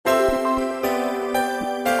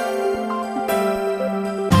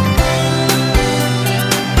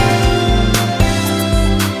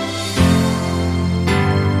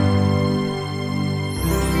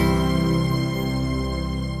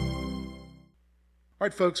All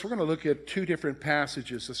right, folks, we're going to look at two different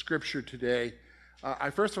passages of Scripture today.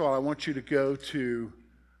 First of all, I want you to go to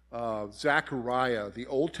Zechariah, the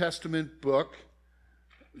Old Testament book.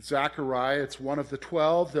 Zechariah, it's one of the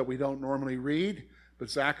 12 that we don't normally read, but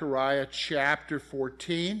Zechariah chapter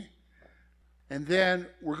 14. And then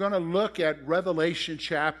we're going to look at Revelation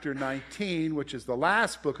chapter 19, which is the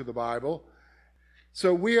last book of the Bible.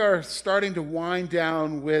 So we are starting to wind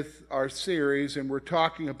down with our series, and we're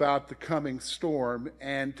talking about the coming storm.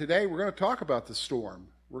 And today we're going to talk about the storm.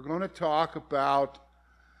 We're going to talk about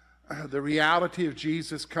the reality of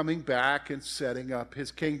Jesus coming back and setting up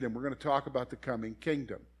his kingdom. We're going to talk about the coming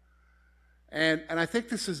kingdom. And I think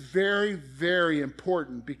this is very, very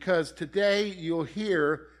important because today you'll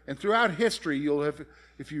hear, and throughout history you'll have,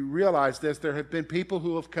 if you realize this, there have been people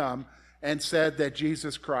who have come and said that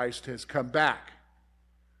Jesus Christ has come back.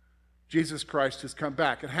 Jesus Christ has come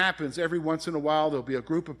back. It happens every once in a while. There'll be a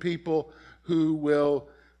group of people who will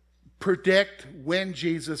predict when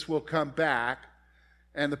Jesus will come back.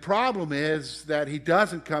 And the problem is that he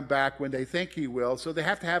doesn't come back when they think he will, so they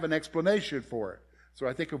have to have an explanation for it. So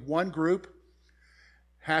I think of one group,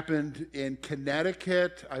 happened in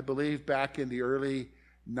Connecticut, I believe back in the early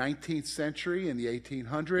 19th century, in the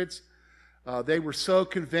 1800s. They were so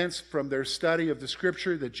convinced from their study of the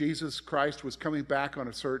Scripture that Jesus Christ was coming back on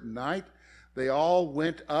a certain night. They all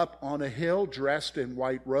went up on a hill dressed in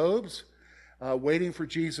white robes, waiting for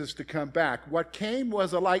Jesus to come back. What came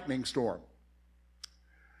was a lightning storm,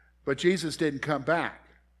 but Jesus didn't come back.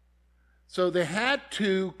 So they had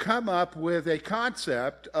to come up with a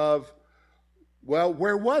concept of, well,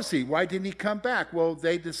 where was he? Why didn't he come back? Well,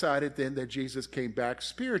 they decided then that Jesus came back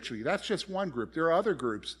spiritually. That's just one group. There are other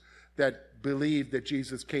groups that believe that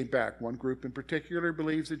Jesus came back. One group in particular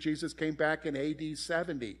believes that Jesus came back in AD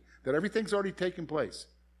 70, that everything's already taken place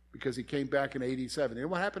because he came back in AD 70. And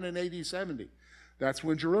what happened in AD 70? That's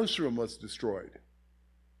when Jerusalem was destroyed.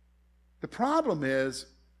 The problem is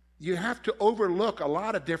you have to overlook a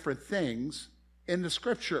lot of different things in the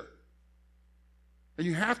Scripture. And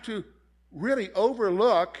you have to really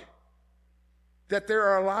overlook that there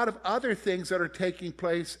are a lot of other things that are taking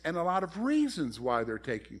place and a lot of reasons why they're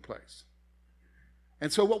taking place.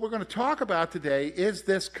 And so what we're going to talk about today is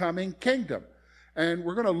this coming kingdom. And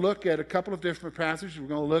we're going to look at a couple of different passages. We're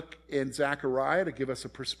going to look in Zechariah to give us a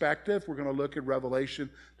perspective. We're going to look at Revelation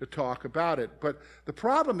to talk about it. But the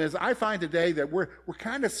problem is, I find today that we're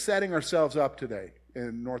kind of setting ourselves up today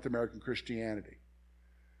in North American Christianity.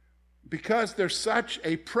 Because there's such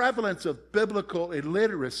a prevalence of biblical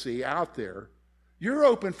illiteracy out there, you're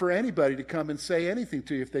open for anybody to come and say anything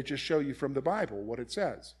to you if they just show you from the Bible what it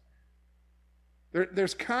says.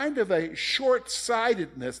 There's kind of a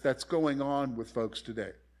short-sightedness that's going on with folks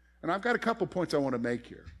today. And I've got a couple points I want to make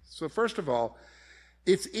here. So first of all,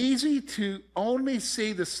 it's easy to only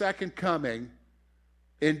see the second coming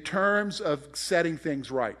in terms of setting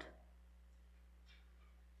things right.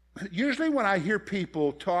 Usually when I hear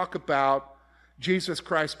people talk about Jesus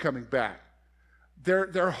Christ coming back,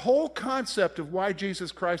 their whole concept of why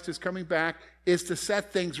Jesus Christ is coming back is to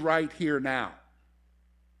set things right here now.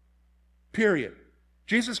 Period.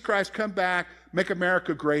 Jesus Christ come back, make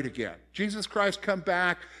America great again. Jesus Christ come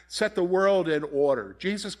back, set the world in order.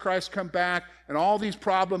 Jesus Christ come back, and all these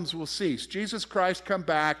problems will cease. Jesus Christ come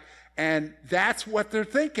back, and that's what they're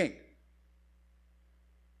thinking.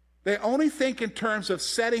 They only think in terms of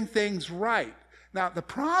setting things right. Now, the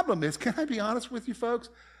problem is, can I be honest with you folks?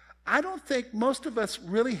 I don't think most of us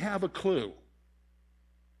really have a clue.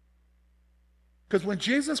 Because when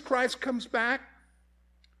Jesus Christ comes back,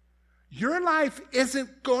 your life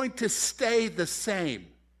isn't going to stay the same.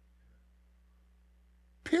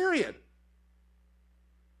 Period.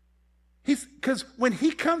 Because when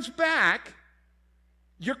he comes back,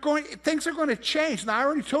 things are going to change. Now, I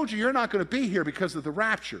already told you you're not going to be here because of the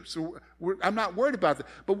rapture. So I'm not worried about that.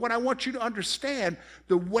 But what I want you to understand,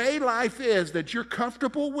 the way life is that you're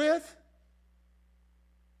comfortable with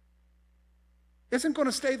isn't going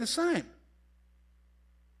to stay the same.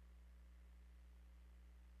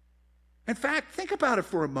 In fact, think about it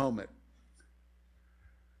for a moment.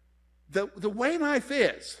 The way life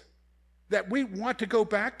is that we want to go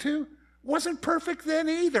back to wasn't perfect then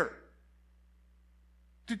either.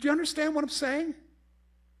 Did you understand what I'm saying?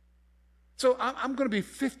 So I'm going to be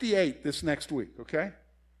 58 this next week, okay?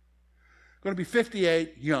 I'm going to be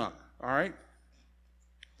 58 young, all right?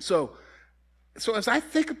 So as I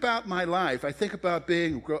think about my life, I think about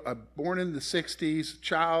being born in the 60s,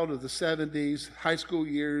 child of the 70s, high school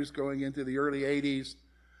years going into the early 80s,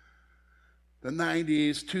 the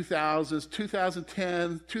 90s, 2000s,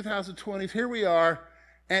 2010, 2020s, here we are.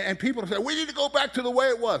 And people say, we need to go back to the way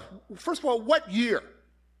it was. First of all, what year?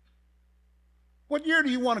 What year do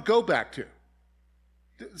you want to go back to?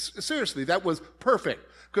 Seriously, that was perfect.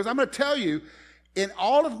 Because I'm going to tell you, in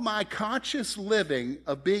all of my conscious living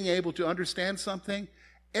of being able to understand something,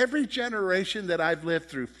 every generation that I've lived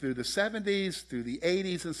through the 70s, through the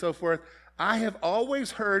 80s and so forth, I have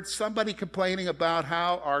always heard somebody complaining about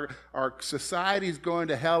how our society is going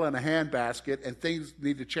to hell in a handbasket and things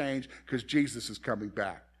need to change because Jesus is coming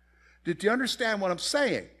back. Did you understand what I'm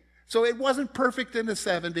saying? So it wasn't perfect in the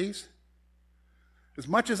 70s. As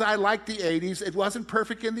much as I liked the 80s, it wasn't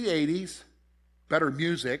perfect in the 80s. Better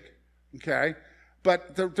music, okay?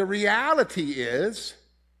 But the reality is,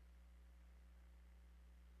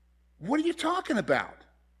 what are you talking about?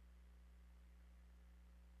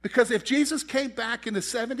 Because if Jesus came back in the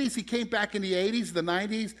 70s, he came back in the 80s, the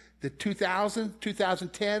 90s, the 2000s,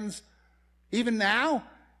 2010s, even now,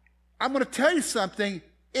 I'm going to tell you something,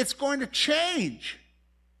 it's going to change.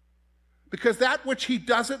 Because that which he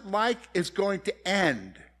doesn't like is going to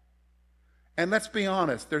end. And let's be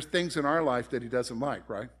honest, there's things in our life that he doesn't like,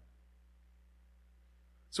 right?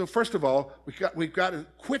 So first of all, we've got to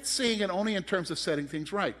quit seeing it only in terms of setting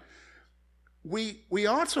things right. We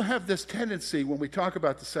also have this tendency when we talk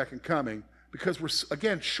about the second coming, because we're,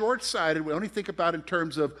 again, short-sighted. We only think about in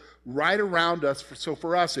terms of right around us. So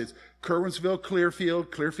for us, it's Kerwinsville,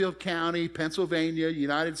 Clearfield County, Pennsylvania,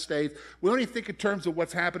 United States. We only think in terms of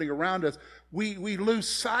what's happening around us. We lose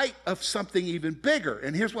sight of something even bigger.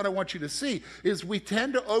 And here's what I want you to see, is we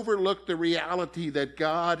tend to overlook the reality that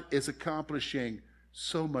God is accomplishing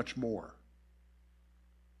so much more.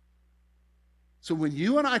 So when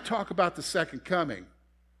you and I talk about the second coming,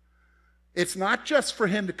 it's not just for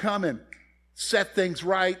him to come and set things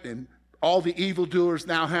right and all the evildoers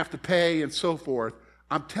now have to pay and so forth.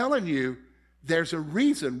 I'm telling you, there's a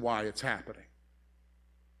reason why it's happening.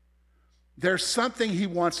 There's something he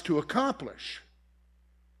wants to accomplish.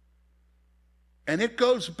 And it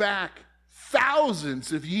goes back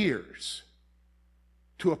thousands of years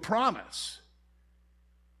to a promise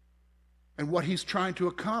and what he's trying to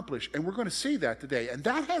accomplish. And we're going to see that today. And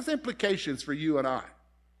that has implications for you and I.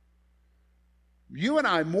 You and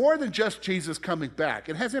I, more than just Jesus coming back,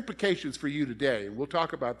 it has implications for you today. And we'll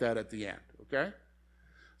talk about that at the end, okay?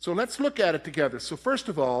 So let's look at it together. So first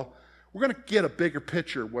of all, we're going to get a bigger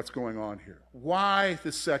picture of what's going on here. Why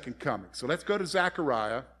the second coming? So let's go to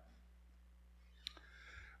Zechariah.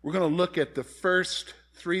 We're going to look at the first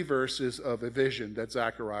 3 verses of a vision that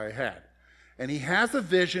Zechariah had. And he has a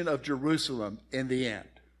vision of Jerusalem in the end.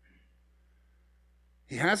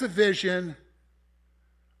 He has a vision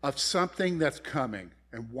of something that's coming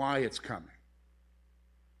and why it's coming.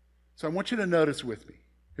 So I want you to notice with me.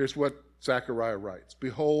 Here's what Zechariah writes.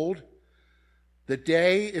 Behold, the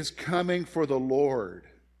day is coming for the Lord,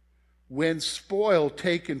 when spoil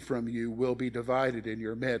taken from you will be divided in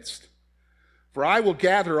your midst. For I will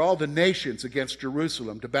gather all the nations against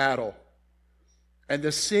Jerusalem to battle, and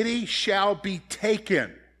the city shall be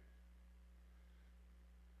taken.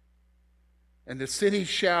 And the city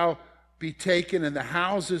shall be taken, and the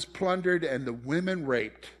houses plundered, and the women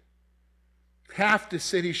raped. Half the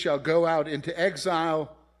city shall go out into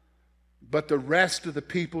exile, but the rest of the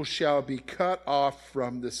people shall be cut off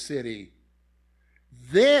from the city.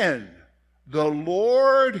 Then the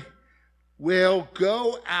Lord will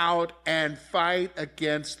go out and fight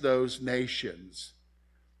against those nations,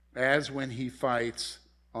 as when he fights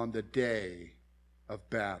on the day of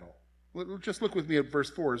battle. Just look with me at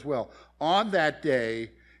verse 4 as well. On that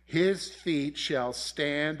day, his feet shall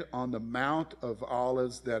stand on the Mount of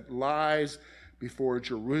Olives that lies before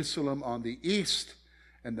Jerusalem on the east,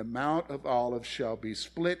 and the Mount of Olives shall be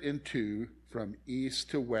split in two from east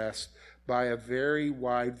to west by a very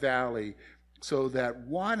wide valley, so that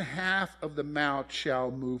one half of the mount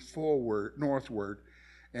shall move forward, northward,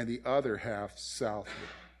 and the other half southward.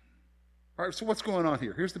 All right, so what's going on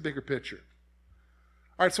here? Here's the bigger picture.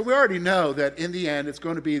 All right, so we already know that in the end, it's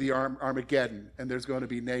going to be the Armageddon, and there's going to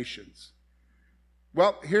be nations.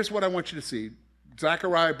 Well, here's what I want you to see.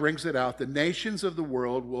 Zechariah brings it out. The nations of the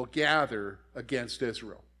world will gather against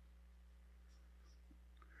Israel.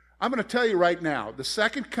 I'm going to tell you right now, the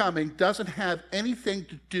second coming doesn't have anything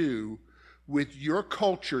to do with your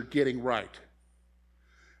culture getting right.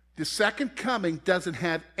 The second coming doesn't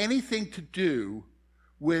have anything to do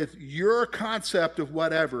with your concept of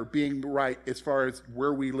whatever being right as far as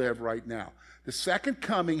where we live right now. The second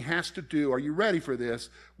coming has to do, are you ready for this,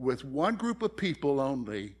 with one group of people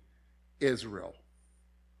only, Israel.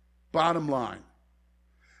 Bottom line.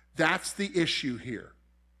 That's the issue here.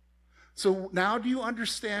 So now do you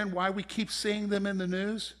understand why we keep seeing them in the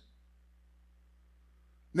news?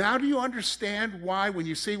 Now do you understand why when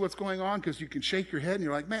you see what's going on? Because you can shake your head and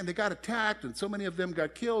you're like, man, they got attacked and so many of them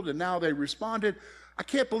got killed and now they responded. I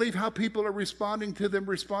can't believe how people are responding to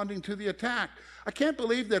the attack. I can't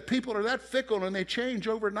believe that people are that fickle and they change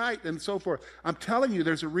overnight and so forth. I'm telling you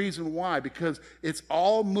there's a reason why, because it's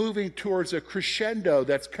all moving towards a crescendo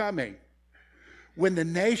that's coming. When the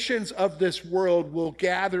nations of this world will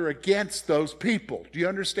gather against those people. Do you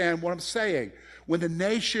understand what I'm saying? When the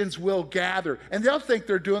nations will gather, and they'll think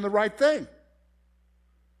they're doing the right thing.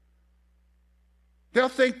 They'll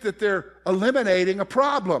think that they're eliminating a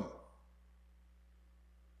problem.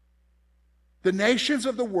 The nations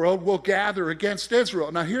of the world will gather against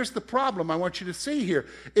Israel. Now here's the problem I want you to see here.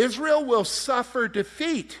 Israel will suffer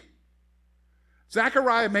defeat.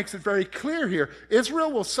 Zechariah makes it very clear here.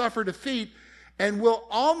 Israel will suffer defeat and will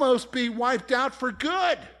almost be wiped out for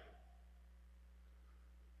good.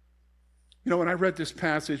 You know, when I read this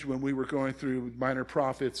passage when we were going through minor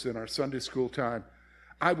prophets in our Sunday school time,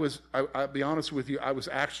 I'll be honest with you, I was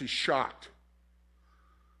actually shocked.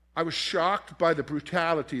 I was shocked by the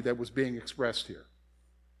brutality that was being expressed here.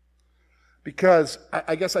 Because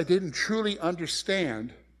I guess I didn't truly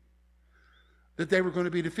understand that they were going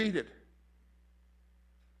to be defeated.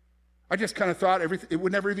 I just kind of thought it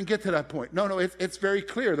would never even get to that point. No, it's very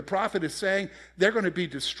clear. The prophet is saying they're going to be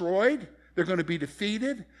destroyed. They're going to be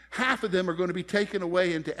defeated. Half of them are going to be taken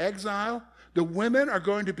away into exile. The women are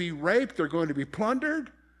going to be raped. They're going to be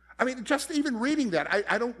plundered. I mean, just even reading that,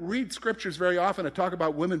 I don't read scriptures very often that talk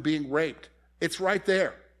about women being raped. It's right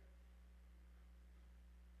there.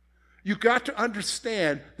 You've got to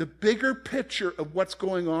understand the bigger picture of what's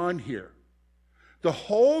going on here. The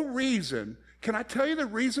whole reason, can I tell you the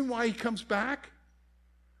reason why he comes back?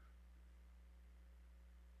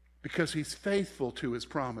 Because he's faithful to his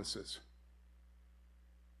promises.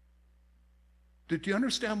 Did you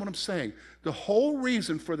understand what I'm saying? The whole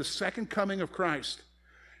reason for the second coming of Christ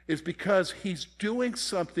is because he's doing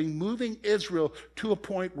something, moving Israel to a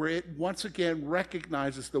point where it once again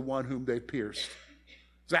recognizes the one whom they pierced.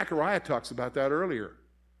 Zechariah talks about that earlier,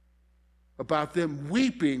 about them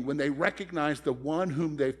weeping when they recognize the one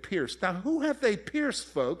whom they've pierced. Now, who have they pierced,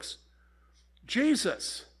 folks?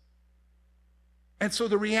 Jesus. And so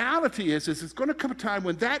the reality is it's going to come a time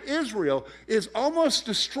when that Israel is almost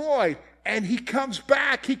destroyed, and he comes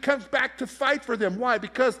back. He comes back to fight for them. Why?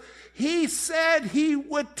 Because he said he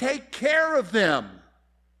would take care of them.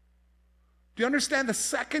 Do you understand? The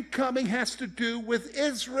second coming has to do with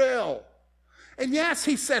Israel. And yes,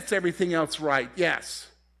 he sets everything else right. Yes.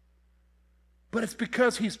 But it's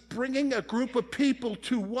because he's bringing a group of people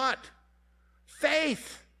to what?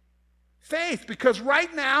 Faith. Faith. Because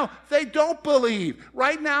right now, they don't believe.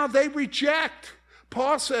 Right now, they reject.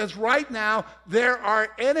 Paul says right now there are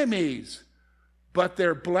enemies, but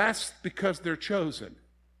they're blessed because they're chosen.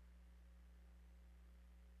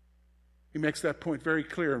 He makes that point very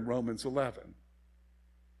clear in Romans 11.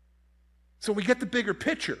 So we get the bigger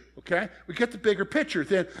picture, okay? We get the bigger picture.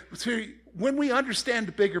 Then, see, when we understand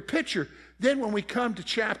the bigger picture, then when we come to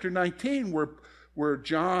chapter 19 where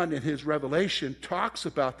John in his revelation talks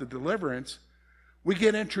about the deliverance, we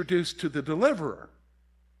get introduced to the deliverer.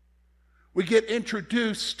 We get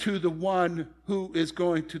introduced to the one who is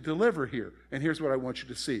going to deliver here. And here's what I want you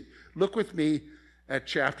to see. Look with me at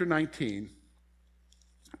chapter 19,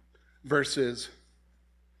 verses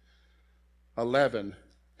 11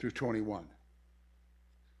 through 21.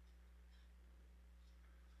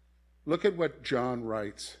 Look at what John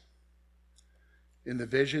writes in the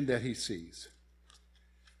vision that he sees.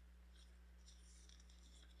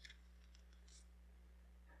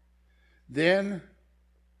 Then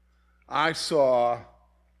I saw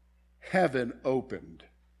heaven opened,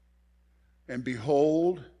 and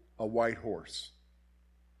behold, a white horse.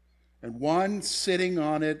 And one sitting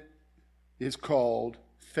on it is called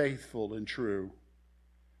Faithful and True.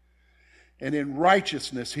 And in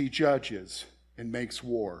righteousness he judges and makes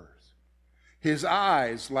wars. His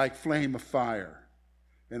eyes like flame of fire,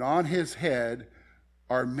 and on his head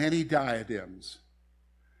are many diadems.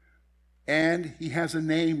 And he has a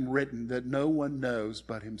name written that no one knows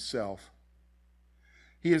but himself.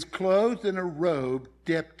 He is clothed in a robe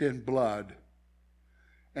dipped in blood,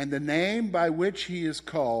 and the name by which he is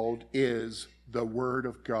called is the Word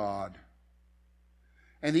of God.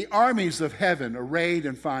 And the armies of heaven, arrayed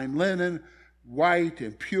in fine linen, white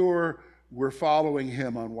and pure, were following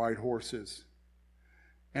him on white horses.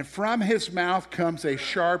 And from his mouth comes a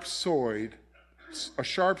sharp sword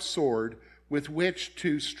with which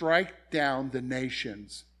to strike down the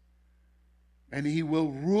nations. And he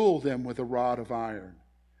will rule them with a rod of iron.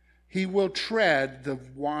 He will tread the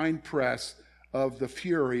winepress of the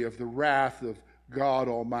fury of the wrath of God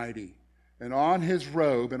Almighty. And on his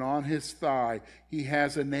robe and on his thigh he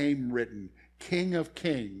has a name written, King of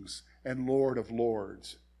Kings and Lord of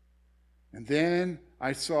Lords. And then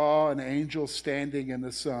I saw an angel standing in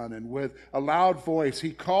the sun, and with a loud voice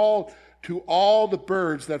he called to all the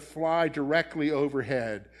birds that fly directly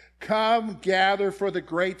overhead, come gather for the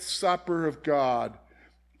great supper of God,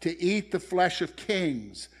 to eat the flesh of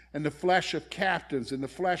kings, and the flesh of captains, and the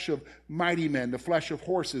flesh of mighty men, the flesh of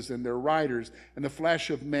horses and their riders, and the flesh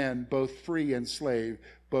of men, both free and slave,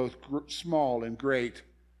 both small and great.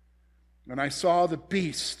 And I saw the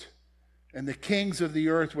beast and the kings of the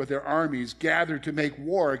earth with their armies gathered to make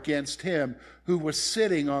war against him who was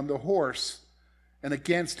sitting on the horse and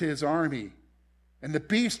against his army. And the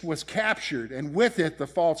beast was captured, and with it the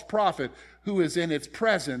false prophet who in its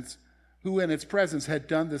presence had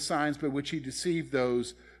done the signs by which he deceived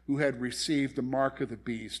those who had received the mark of the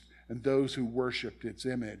beast and those who worshipped its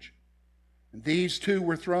image. And these two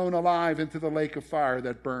were thrown alive into the lake of fire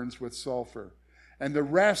that burns with sulfur. And the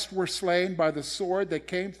rest were slain by the sword that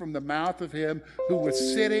came from the mouth of him who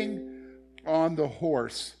was sitting on the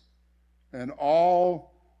horse. And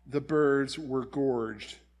all the birds were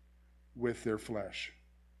gorged with their flesh.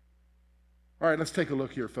 All right, let's take a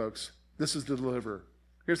look here, folks. This is the deliverer.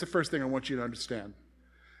 Here's the first thing I want you to understand.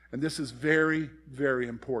 And this is very, very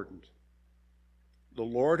important. The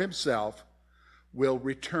Lord himself will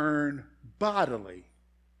return bodily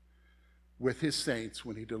with his saints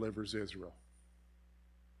when he delivers Israel.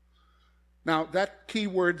 Now, that key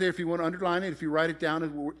word there, if you want to underline it, if you write it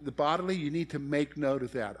down, the bodily, you need to make note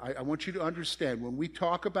of that. I want you to understand, when we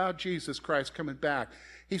talk about Jesus Christ coming back,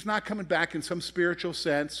 he's not coming back in some spiritual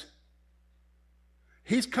sense.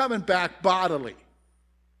 He's coming back bodily.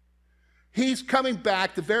 He's coming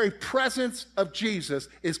back. The very presence of Jesus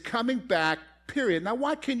is coming back, period. Now,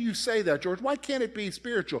 why can you say that, George? Why can't it be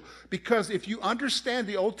spiritual? Because if you understand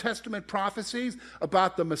the Old Testament prophecies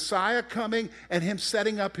about the Messiah coming and him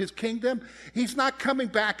setting up his kingdom, he's not coming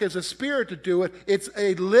back as a spirit to do it. It's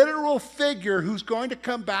a literal figure who's going to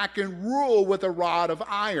come back and rule with a rod of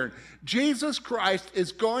iron. Jesus Christ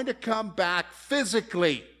is going to come back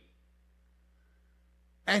physically.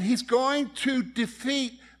 And he's going to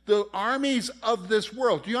defeat the armies of this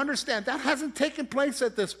world. Do you understand? That hasn't taken place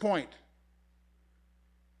at this point.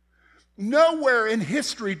 Nowhere in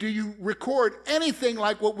history do you record anything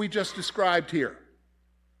like what we just described here.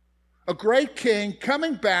 A great king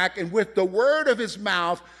coming back and with the word of his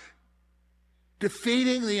mouth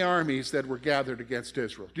defeating the armies that were gathered against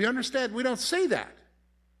Israel. Do you understand? We don't see that.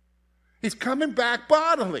 He's coming back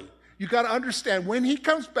bodily. You got to understand, when he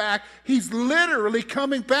comes back, he's literally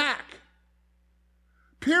coming back.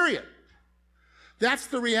 Period. That's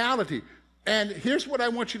the reality. And here's what I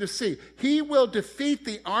want you to see. He will defeat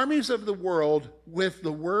the armies of the world with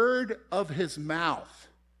the word of his mouth.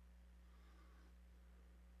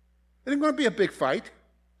 It ain't going to be a big fight.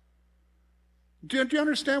 Do you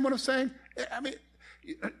understand what I'm saying? I mean,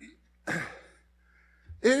 it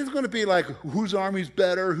isn't going to be like whose army's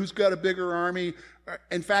better, who's got a bigger army.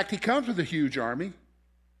 In fact, he comes with a huge army.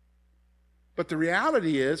 But the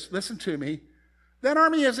reality is, listen to me, that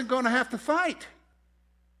army isn't going to have to fight.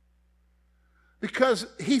 Because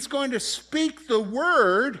he's going to speak the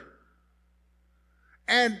word,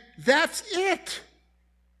 and that's it.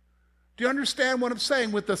 Do you understand what I'm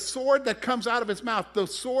saying? With the sword that comes out of his mouth, the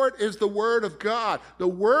sword is the word of God. The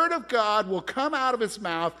word of God will come out of his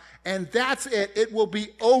mouth, and that's it. It will be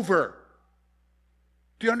over.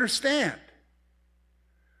 Do you understand?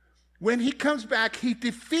 When he comes back, he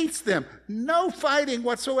defeats them. No fighting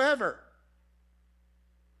whatsoever.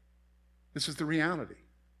 This is the reality.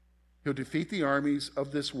 He'll defeat the armies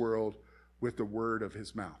of this world with the word of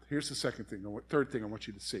his mouth. Here's the third thing I want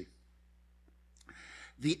you to see.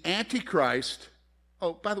 The Antichrist,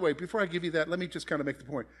 oh, by the way, before I give you that, let me just kind of make the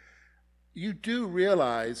point. You do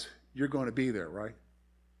realize you're going to be there, right?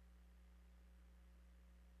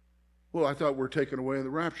 Well, I thought we're taken away in the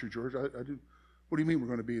rapture, George. I do. What do you mean we're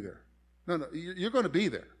going to be there? No, you're going to be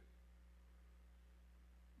there.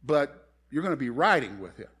 But you're going to be riding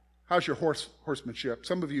with him. How's your horsemanship?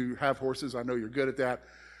 Some of you have horses. I know you're good at that.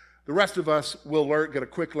 The rest of us will get a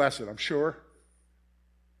quick lesson, I'm sure.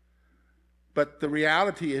 But the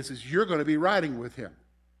reality is you're going to be riding with him.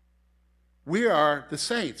 We are the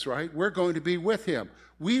saints, right? We're going to be with him.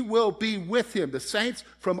 We will be with him. The saints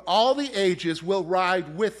from all the ages will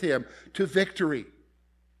ride with him to victory,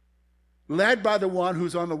 led by the one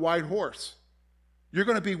who's on the white horse. You're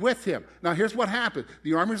going to be with him. Now, here's what happened.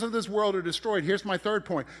 The armies of this world are destroyed. Here's my third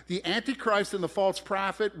point. The Antichrist and the false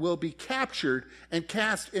prophet will be captured and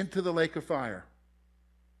cast into the lake of fire.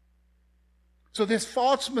 So this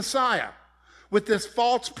false Messiah with this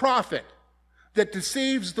false prophet that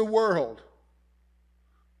deceives the world,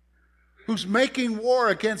 who's making war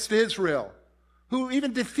against Israel, who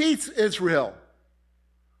even defeats Israel.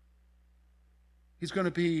 He's going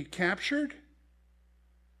to be captured.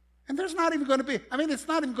 And there's not even going to be, it's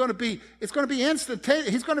not even going to be, it's going to be instantaneous.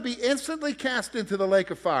 He's going to be instantly cast into the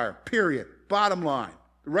lake of fire, period. Bottom line.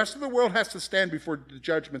 The rest of the world has to stand before the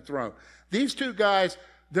judgment throne. These two guys,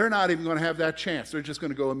 they're not even going to have that chance. They're just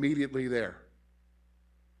going to go immediately there.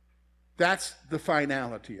 That's the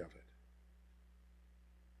finality of it.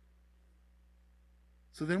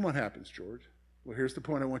 So then what happens, George? Well, here's the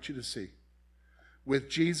point I want you to see. With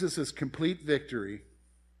Jesus' complete victory,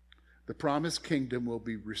 the promised kingdom will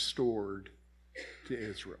be restored to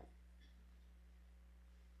Israel.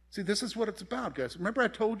 See, this is what it's about, guys. Remember I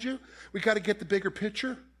told you we got to get the bigger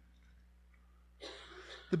picture?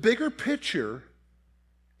 The bigger picture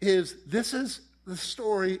is this is the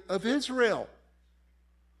story of Israel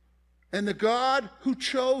and the God who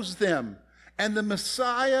chose them and the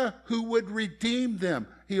Messiah who would redeem them.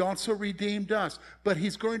 He also redeemed us. But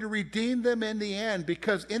he's going to redeem them in the end,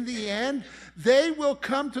 because in the end, they will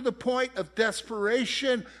come to the point of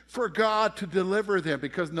desperation for God to deliver them,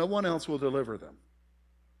 because no one else will deliver them.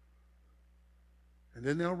 And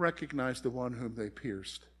then they'll recognize the one whom they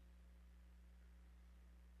pierced.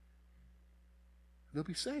 They'll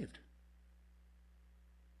be saved.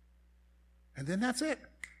 And then that's it.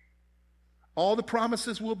 All the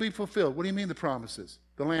promises will be fulfilled. What do you mean the promises?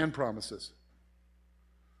 The land promises.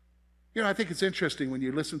 You know, I think it's interesting when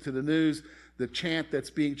you listen to the news, the chant that's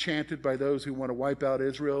being chanted by those who want to wipe out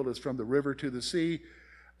Israel is from the river to the sea.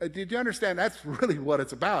 Did you understand? That's really what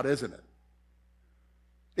it's about, isn't it?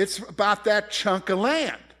 It's about that chunk of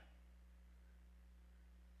land.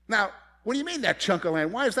 Now, what do you mean that chunk of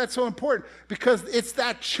land? Why is that so important? Because it's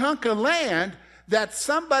that chunk of land that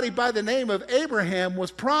somebody by the name of Abraham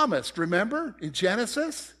was promised. Remember in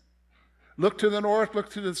Genesis? Look to the north, look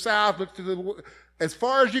to the south, look to the... As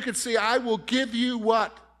far as you can see, I will give you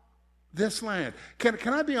what? This land. Can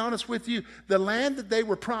I be honest with you? The land that they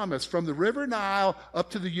were promised, from the river Nile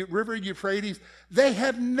up to the river Euphrates, they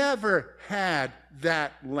have never had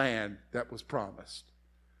that land that was promised.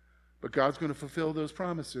 But God's going to fulfill those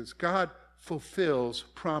promises. God fulfills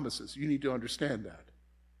promises. You need to understand that.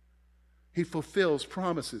 He fulfills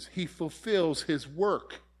promises. He fulfills his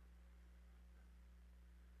work.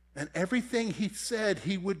 And everything he said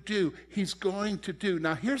he would do, he's going to do.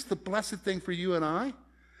 Now, here's the blessed thing for you and I.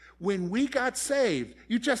 When we got saved,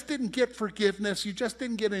 you just didn't get forgiveness. You just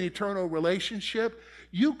didn't get an eternal relationship.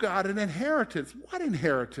 You got an inheritance. What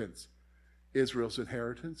inheritance? Israel's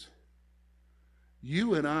inheritance.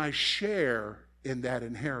 You and I share in that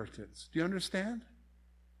inheritance. Do you understand?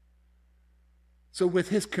 So with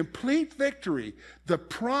his complete victory, the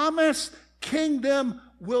promised kingdom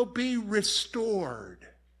will be restored.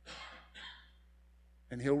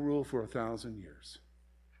 And he'll rule for 1,000 years.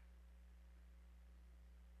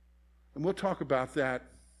 And we'll talk about that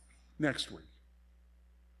next week.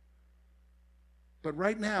 But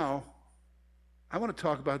right now, I want to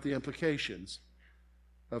talk about the implications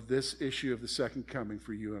of this issue of the second coming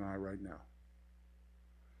for you and I right now.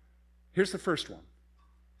 Here's the first one.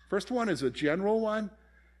 First one is a general one,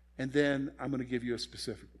 and then I'm going to give you a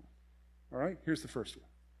specific one. All right? Here's the first one.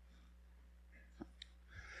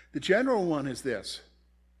 The general one is this.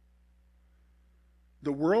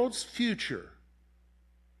 The world's future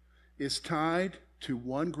is tied to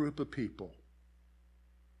one group of people,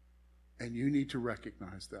 and you need to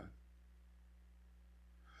recognize that.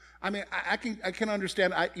 I mean, I can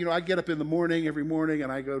understand. I get up in the morning every morning,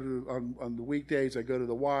 and I go to on the weekdays. I go to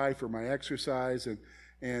the Y for my exercise,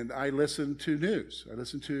 and I listen to news. I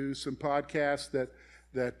listen to some podcasts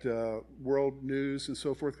that world news and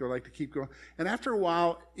so forth. I like to keep going. And after a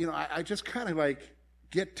while, I just kind of like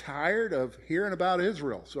get tired of hearing about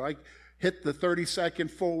Israel. So I hit the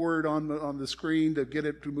 30-second forward on the screen to get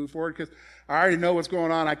it to move forward, because I already know what's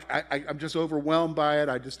going on. I'm just overwhelmed by it.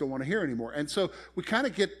 I just don't want to hear anymore. And so we kind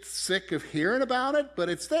of get sick of hearing about it, but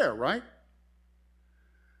it's there, right?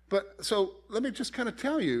 But so let me just kind of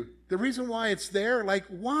tell you the reason why it's there. Like,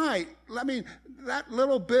 why? I mean, that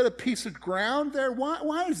little bit of piece of ground there,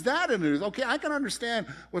 why is that in the news? Okay, I can understand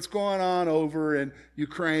what's going on over in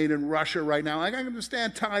Ukraine and Russia right now. I can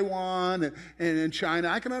understand Taiwan and in China.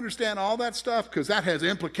 I can understand all that stuff because that has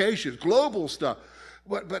implications, global stuff.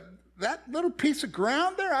 But that little piece of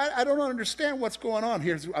ground there, I don't understand what's going on.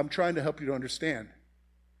 I'm trying to help you to understand.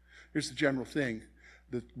 Here's the general thing.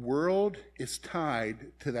 The world is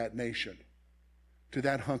tied to that nation, to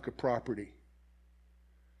that hunk of property.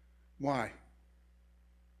 Why?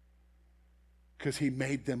 Because he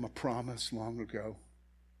made them a promise long ago.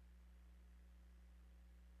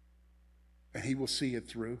 And he will see it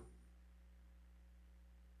through.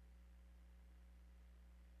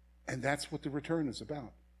 And that's what the return is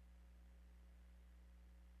about.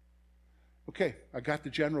 Okay, I got the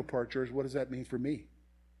general part, George. What does that mean for me?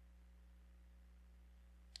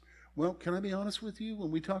 Well, can I be honest with you when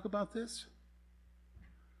we talk about this?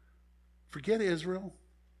 Forget Israel.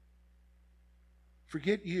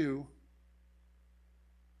 Forget you.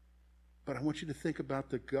 But I want you to think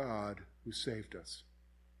about the God who saved us.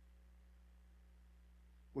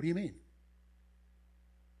 What do you mean?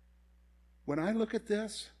 When I look at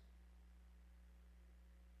this,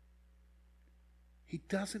 he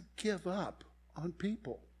doesn't give up on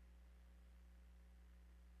people.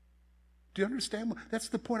 Do you understand? That's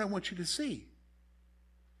the point I want you to see.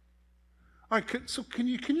 All right, so can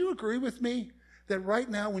you agree with me that right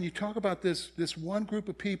now when you talk about this one group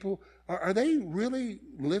of people, are they really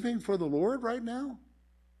living for the Lord right now?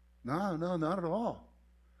 No, not at all.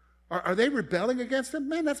 Are they rebelling against him?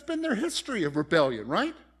 Man, that's been their history of rebellion,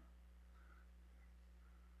 right?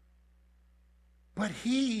 But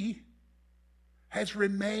he has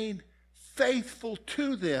remained faithful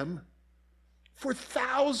to them for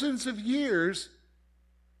thousands of years.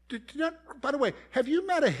 By the way, have you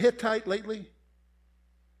met a Hittite lately?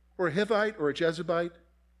 Or a Hivite or a Jezebite?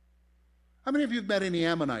 How many of you have met any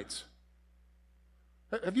Ammonites?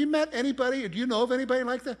 Have you met anybody? Do you know of anybody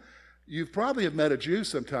like that? You probably have met a Jew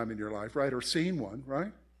sometime in your life, right? Or seen one,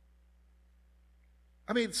 right?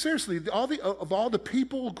 I mean, seriously, of all the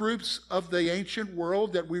people groups of the ancient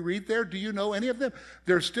world that we read there, do you know any of them?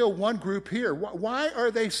 There's still one group here. Why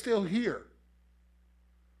are they still here?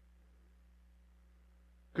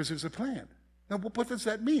 Because there's a plan. Now, what does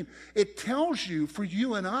that mean? It tells you, for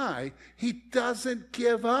you and I, he doesn't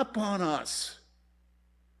give up on us.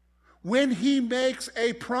 When he makes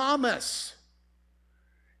a promise,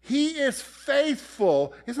 he is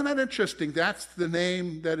faithful. Isn't that interesting? That's the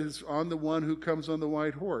name that is on the one who comes on the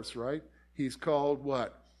white horse, right? He's called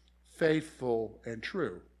what? Faithful and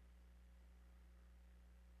true.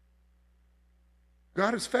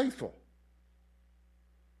 God is faithful.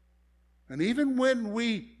 And even when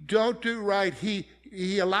we don't do right, he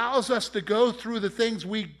allows us to go through the things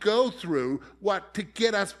we go through, to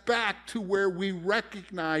get us back to where we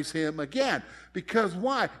recognize him again. Because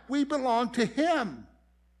why? We belong to him.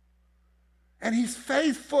 And he's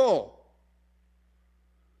faithful.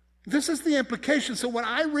 This is the implication. So when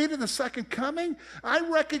I read of the second coming, I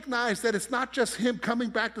recognize that it's not just him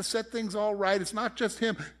coming back to set things all right. It's not just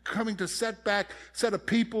him coming to set a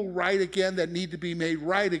people right again that need to be made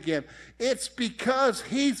right again. It's because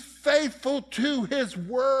he's faithful to his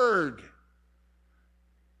word.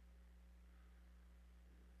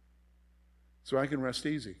 So I can rest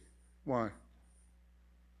easy. Why?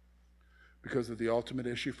 Because of the ultimate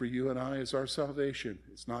issue for you and I is our salvation.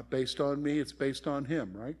 It's not based on me, it's based on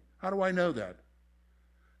him, right? How do I know that?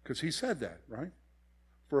 Because he said that, right?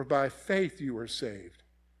 For by faith you are saved.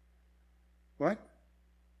 What?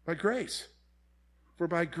 By grace. For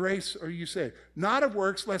by grace are you saved. Not of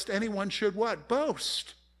works, lest anyone should what?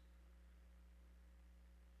 Boast.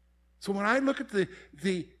 So when I look at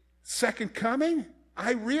the second coming,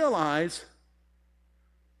 I realize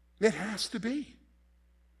it has to be.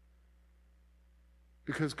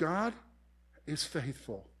 Because God is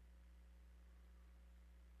faithful.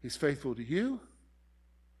 He's faithful to you,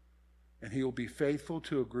 and he will be faithful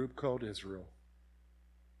to a group called Israel.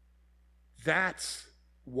 That's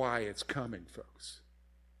why it's coming, folks.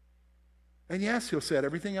 And yes, he'll set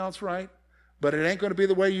everything else right, but it ain't going to be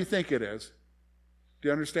the way you think it is. Do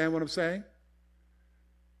you understand what I'm saying?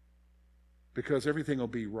 Because everything will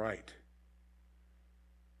be right.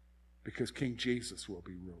 Because King Jesus will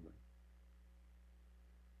be ruling.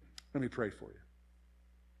 Let me pray for you.